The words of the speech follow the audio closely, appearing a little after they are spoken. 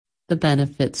The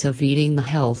benefits of eating the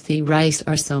healthy rice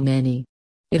are so many.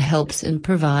 It helps in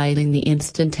providing the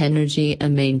instant energy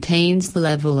and maintains the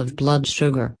level of blood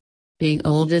sugar. Being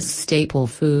oldest staple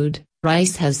food,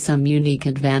 rice has some unique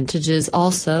advantages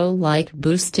also, like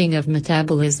boosting of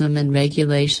metabolism and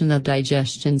regulation of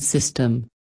digestion system.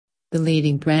 The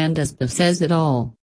leading brand ASPA says it all.